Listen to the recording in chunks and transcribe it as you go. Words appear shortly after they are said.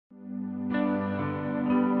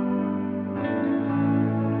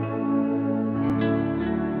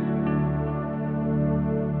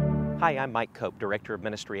Hi, I'm Mike Cope, Director of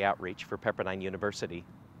Ministry Outreach for Pepperdine University.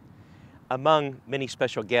 Among many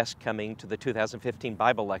special guests coming to the 2015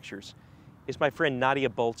 Bible Lectures is my friend Nadia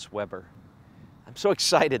Bolz-Weber. I'm so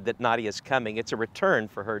excited that Nadia is coming. It's a return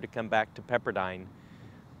for her to come back to Pepperdine.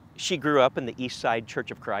 She grew up in the East Side Church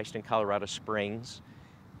of Christ in Colorado Springs,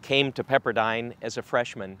 came to Pepperdine as a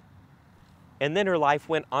freshman, and then her life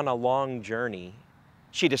went on a long journey.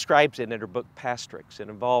 She describes it in her book, Pastrix. It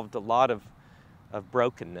involved a lot of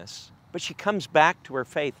brokenness. But she comes back to her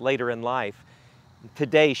faith later in life.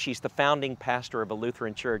 Today, she's the founding pastor of a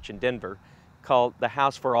Lutheran church in Denver called the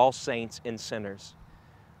House for All Saints and Sinners.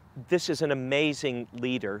 This is an amazing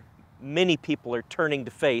leader. Many people are turning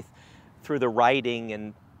to faith through the writing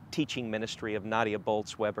and teaching ministry of Nadia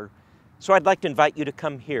Bolz-Weber. So I'd like to invite you to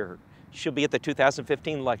come here. She'll be at the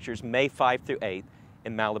 2015 Lectures, May 5 through 8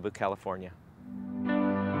 in Malibu, California.